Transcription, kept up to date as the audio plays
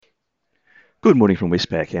Good morning from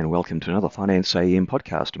Westpac and welcome to another Finance AM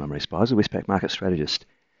podcast. I'm Maurice Spicer, Westpac market strategist.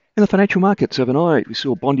 In the financial markets overnight, we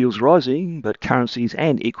saw bond yields rising, but currencies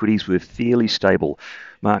and equities were fairly stable.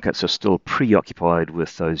 Markets are still preoccupied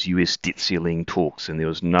with those US debt ceiling talks, and there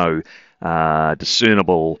was no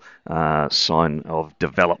discernible sign of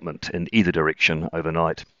development in either direction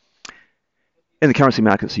overnight. In the currency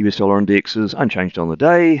markets, the US dollar index is unchanged on the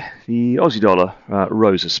day. The Aussie dollar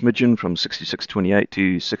rose a smidgen from 66.28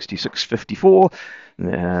 to 66.54.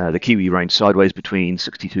 The Kiwi ranged sideways between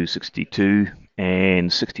 62.62 and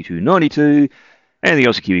 62.92. And the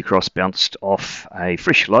Aussie Kiwi cross bounced off a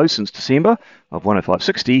fresh low since December of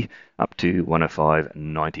 105.60 up to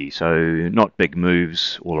 105.90. So not big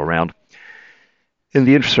moves all around. In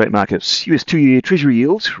the interest rate markets, US two-year Treasury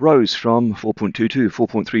yields rose from 4.22 to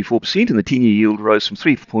 4.34%, and the 10-year yield rose from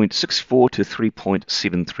 3.64 to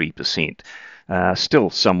 3.73%. Still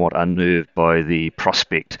somewhat unnerved by the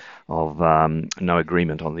prospect of no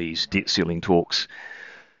agreement on these debt ceiling talks.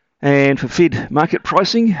 And for Fed market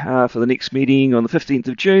pricing, for the next meeting on the 15th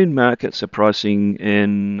of June, markets are pricing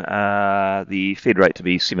in the Fed rate to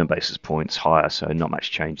be 7 basis points higher, so not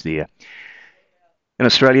much change there. In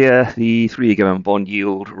Australia, the three-year government bond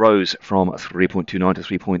yield rose from 3.29 to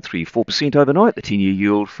 3.34% overnight, the 10-year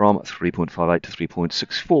yield from 3.58 to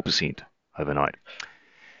 3.64% overnight.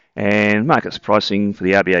 And markets pricing for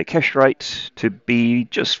the RBA cash rate to be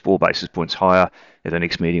just 4 basis points higher at the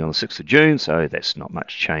next meeting on the 6th of June, so that's not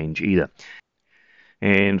much change either.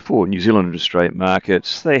 And for New Zealand interest rate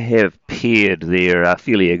markets, they have paired their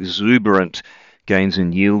fairly exuberant gains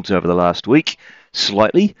in yields over the last week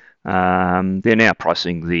slightly. They're now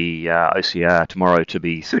pricing the OCR tomorrow to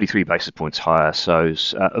be 33 basis points higher, so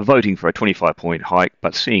voting for a 25-point hike,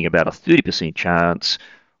 but seeing about a 30% chance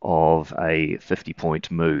of a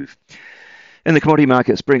 50-point move. In the commodity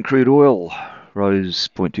markets, Brent crude oil rose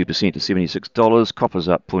 0.2% to $76, copper's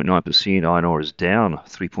up 0.9%, iron ore is down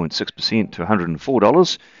 3.6% to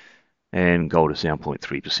 $104, and gold is down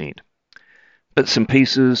 0.3%. Bits and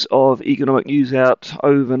pieces of economic news out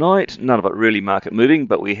overnight, none of it really market moving,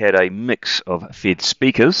 but we had a mix of Fed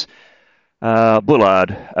speakers.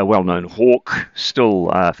 Bullard, a well-known hawk, still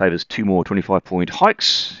favours 2 more 25-point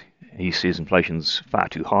hikes. He says inflation's far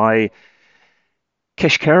too high.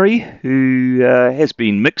 Kashkari, who has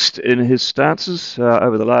been mixed in his stances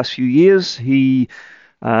over the last few years, he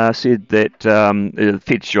said that the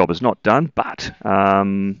Fed's job is not done, but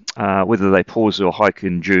whether they pause or hike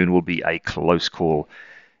in June will be a close call.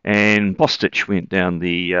 And Bostich went down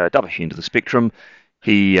the dovish end of the spectrum.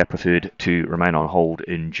 He preferred to remain on hold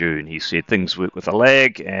in June. He said things work with a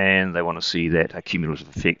lag, and they want to see that cumulative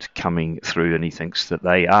effect coming through, and he thinks that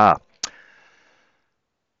they are.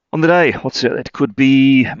 On the day, what's it that could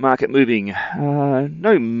be market moving?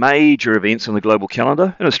 No major events on the global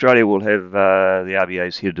calendar. In Australia, we'll have the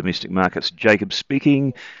RBA's head of domestic markets, Jacob,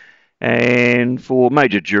 speaking. And for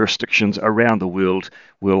major jurisdictions around the world,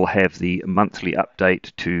 we'll have the monthly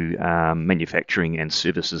update to manufacturing and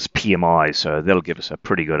services PMI. So that'll give us a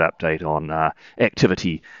pretty good update on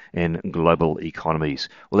activity in global economies.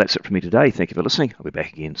 Well, that's it from me today. Thank you for listening. I'll be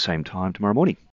back again same time tomorrow morning.